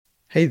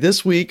Hey,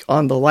 this week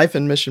on the Life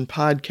and Mission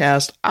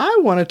podcast, I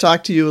want to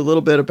talk to you a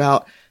little bit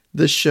about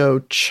the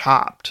show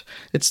Chopped.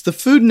 It's the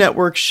Food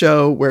Network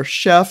show where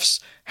chefs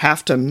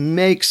have to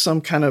make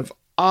some kind of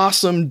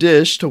awesome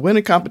dish to win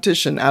a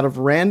competition out of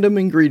random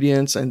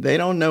ingredients, and they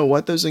don't know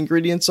what those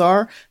ingredients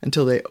are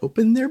until they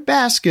open their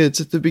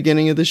baskets at the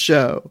beginning of the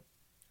show.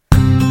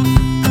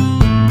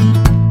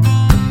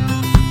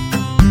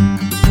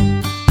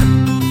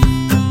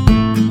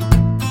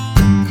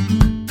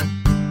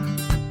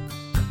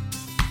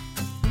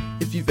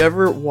 If you've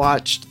ever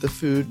watched the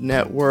Food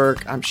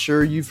Network, I'm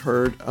sure you've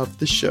heard of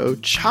the show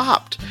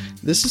Chopped.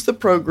 This is the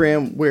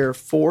program where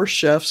 4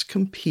 chefs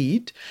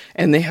compete,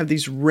 and they have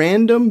these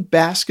random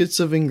baskets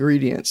of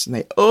ingredients. And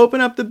they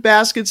open up the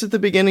baskets at the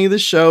beginning of the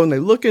show, and they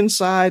look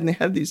inside, and they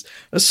have these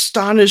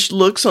astonished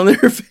looks on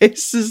their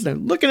faces. And they're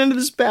looking into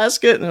this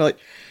basket, and they're like,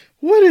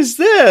 what is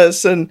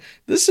this? And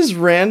this is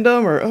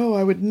random, or, oh,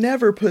 I would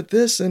never put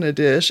this in a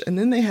dish. And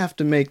then they have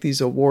to make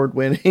these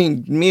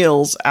award-winning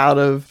meals out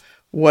of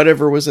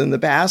whatever was in the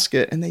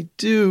basket. And they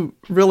do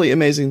really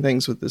amazing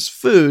things with this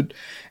food.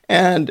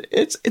 And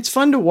it's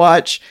fun to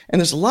watch. And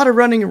there's a lot of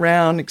running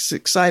around. It's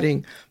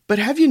exciting. But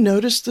have you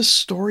noticed the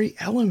story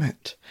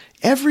element?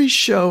 Every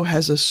show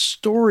has a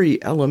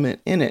story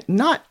element in it.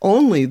 Not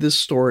only the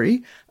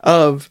story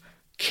of,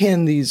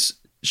 can these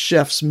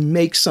chefs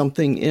make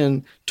something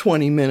in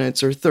 20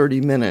 minutes or 30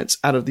 minutes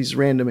out of these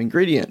random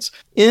ingredients.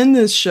 In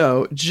this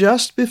show,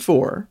 just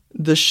before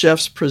the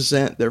chefs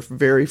present their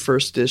very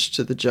first dish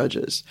to the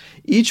judges,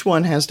 each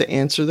one has to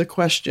answer the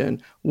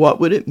question, what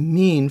would it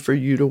mean for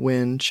you to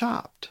win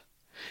Chopped?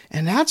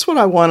 And that's what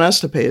I want us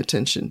to pay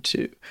attention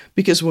to,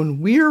 because when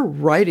we're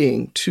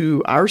writing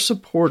to our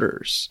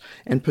supporters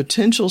and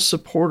potential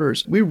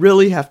supporters, we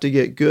really have to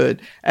get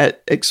good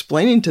at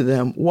explaining to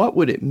them, what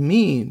would it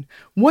mean?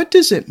 What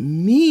does it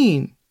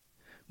mean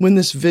when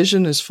this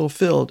vision is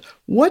fulfilled?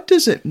 What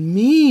does it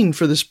mean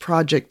for this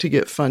project to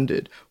get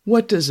funded?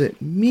 What does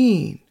it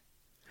mean?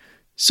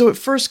 So at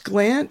first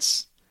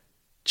glance,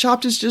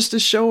 Chopped is just a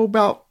show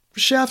about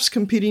chefs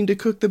competing to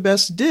cook the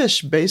best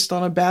dish based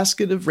on a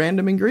basket of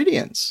random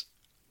ingredients.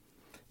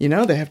 You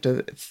know, they have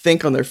to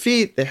think on their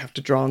feet. They have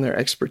to draw on their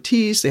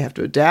expertise. They have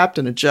to adapt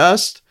and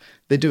adjust.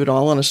 They do it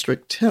all on a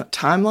strict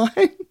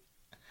timeline,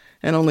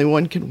 and only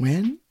one can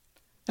win.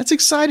 That's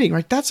exciting,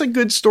 right? That's a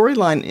good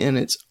storyline in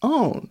its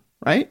own,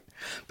 right?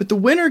 But the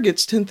winner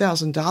gets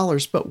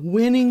 $10,000, but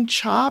winning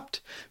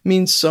Chopped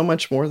means so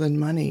much more than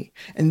money.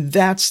 And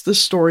that's the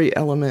story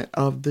element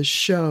of the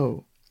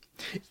show.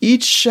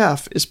 Each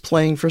chef is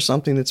playing for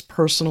something that's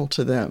personal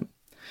to them,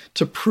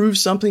 to prove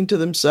something to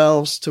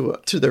themselves, to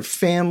their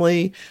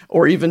family,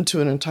 or even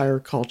to an entire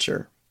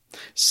culture.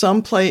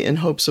 Some play in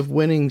hopes of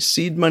winning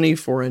seed money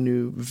for a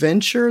new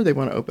venture. They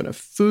want to open a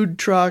food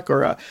truck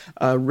or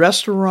a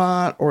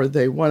restaurant, or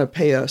they want to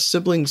pay a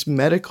sibling's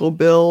medical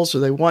bills, or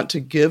they want to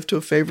give to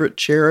a favorite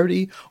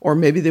charity, or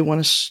maybe they want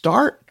to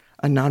start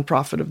a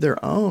nonprofit of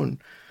their own.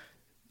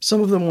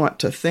 Some of them want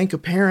to thank a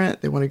parent.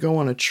 They want to go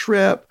on a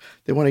trip.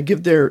 They want to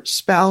give their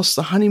spouse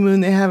the honeymoon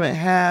they haven't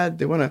had.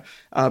 They want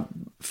to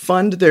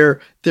fund their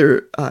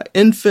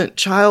infant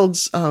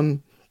child's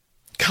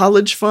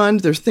college fund.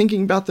 They're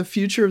thinking about the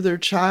future of their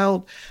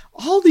child.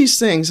 All these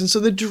things. And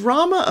so the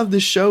drama of the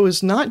show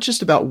is not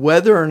just about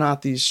whether or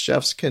not these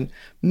chefs can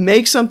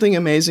make something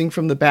amazing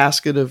from the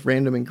basket of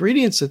random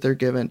ingredients that they're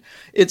given.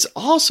 It's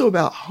also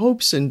about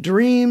hopes and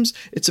dreams.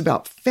 It's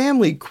about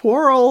family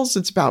quarrels.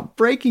 It's about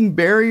breaking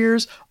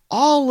barriers.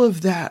 All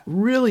of that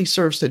really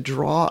serves to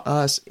draw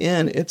us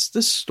in. It's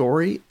the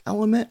story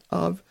element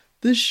of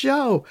the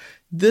show.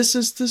 This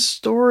is the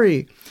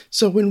story.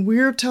 So when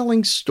we're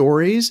telling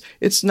stories,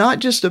 it's not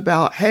just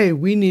about, hey,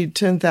 we need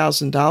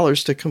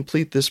 $10,000 to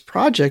complete this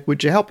project.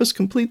 Would you help us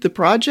complete the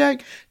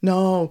project?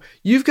 No,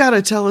 you've got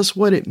to tell us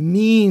what it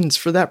means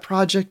for that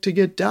project to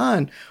get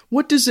done.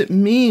 What does it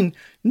mean?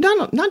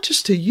 Not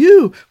just to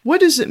you.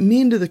 What does it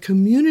mean to the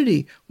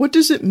community? What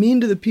does it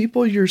mean to the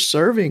people you're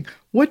serving?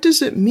 What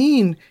does it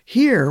mean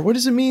here? What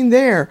does it mean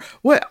there?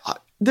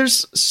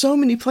 There's so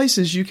many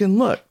places you can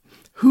look.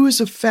 Who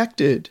is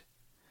affected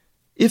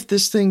if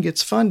this thing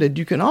gets funded?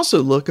 You can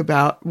also look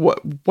about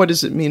what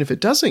does it mean if it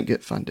doesn't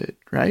get funded,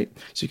 right?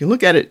 So you can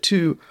look at it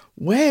 2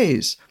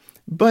 ways,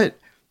 but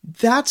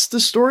that's the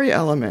story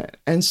element.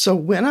 And so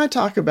when I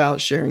talk about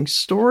sharing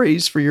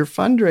stories for your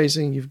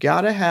fundraising, you've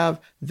got to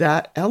have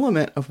that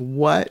element of,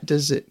 what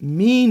does it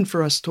mean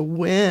for us to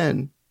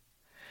win?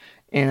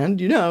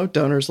 And, you know,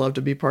 donors love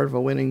to be part of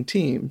a winning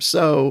team.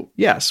 So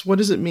yes, what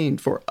does it mean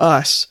for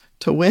us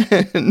to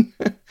win?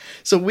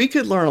 So we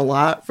could learn a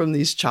lot from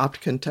these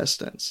Chopped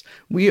contestants.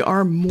 We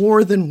are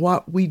more than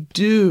what we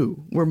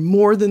do. We're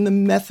more than the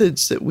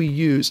methods that we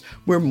use.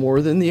 We're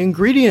more than the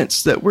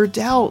ingredients that we're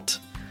dealt.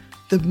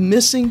 The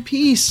missing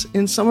piece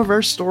in some of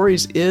our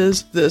stories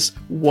is this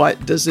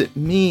what does it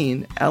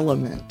mean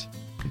element.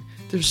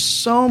 There's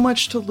so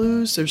much to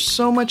lose. There's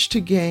so much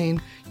to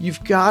gain.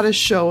 You've got to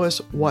show us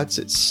what's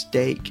at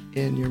stake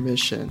in your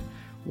mission.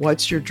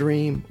 What's your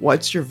dream?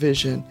 What's your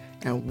vision?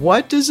 And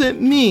what does it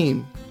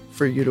mean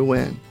for you to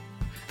win?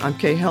 I'm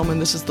Kay Hellman.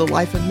 This is the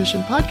Life and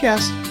Mission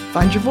Podcast.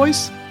 Find your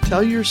voice,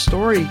 tell your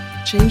story,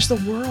 change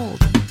the world.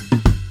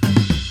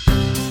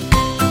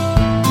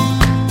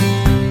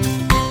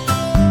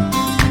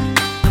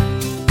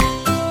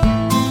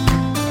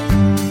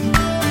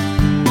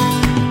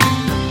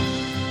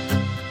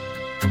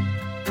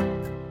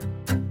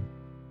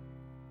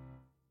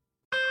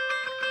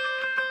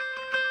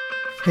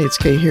 Hey, it's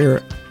Kay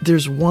here.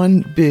 There's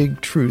one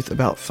big truth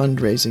about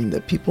fundraising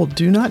that people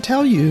do not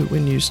tell you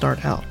when you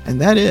start out,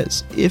 and that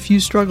is, if you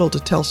struggle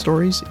to tell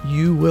stories,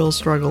 you will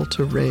struggle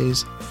to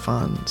raise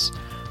funds.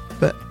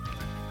 But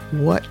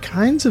what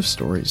kinds of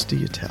stories do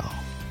you tell?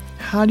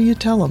 How do you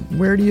tell them?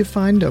 Where do you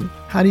find them?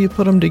 How do you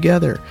put them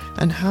together?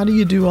 And how do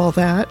you do all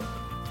that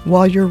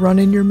while you're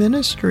running your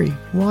ministry,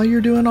 while you're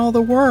doing all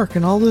the work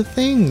and all the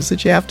things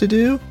that you have to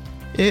do?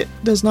 It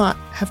does not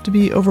have to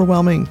be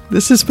overwhelming.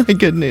 This is my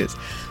good news.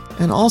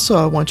 And also,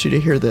 I want you to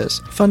hear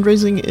this.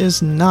 Fundraising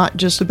is not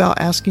just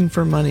about asking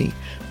for money.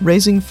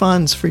 Raising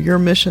funds for your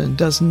mission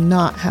does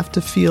not have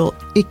to feel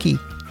icky.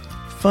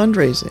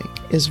 Fundraising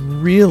is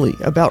really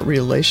about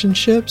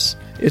relationships.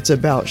 It's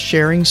about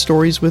sharing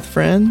stories with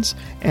friends.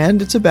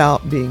 And it's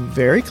about being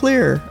very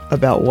clear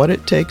about what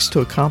it takes to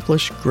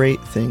accomplish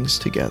great things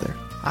together.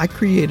 I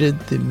created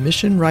the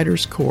Mission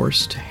Writers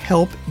course to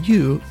help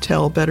you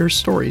tell better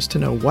stories, to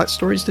know what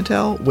stories to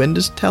tell, when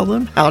to tell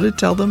them, how to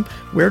tell them,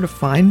 where to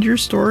find your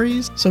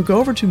stories. So go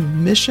over to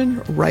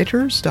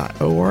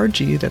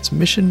missionwriters.org. That's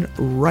Mission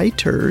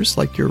Writers,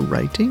 like you're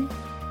writing.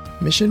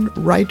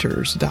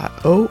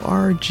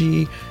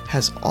 Missionwriters.org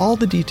has all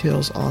the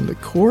details on the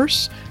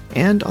course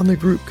and on the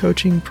group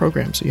coaching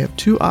program. So you have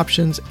two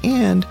options.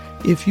 And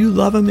if you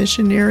love a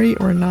missionary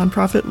or a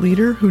nonprofit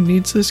leader who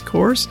needs this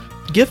course,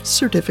 gift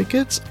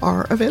certificates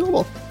are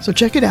available. So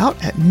check it out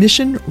at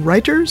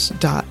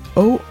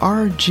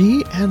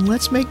missionwriters.org and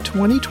let's make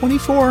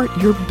 2024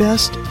 your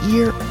best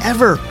year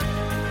ever.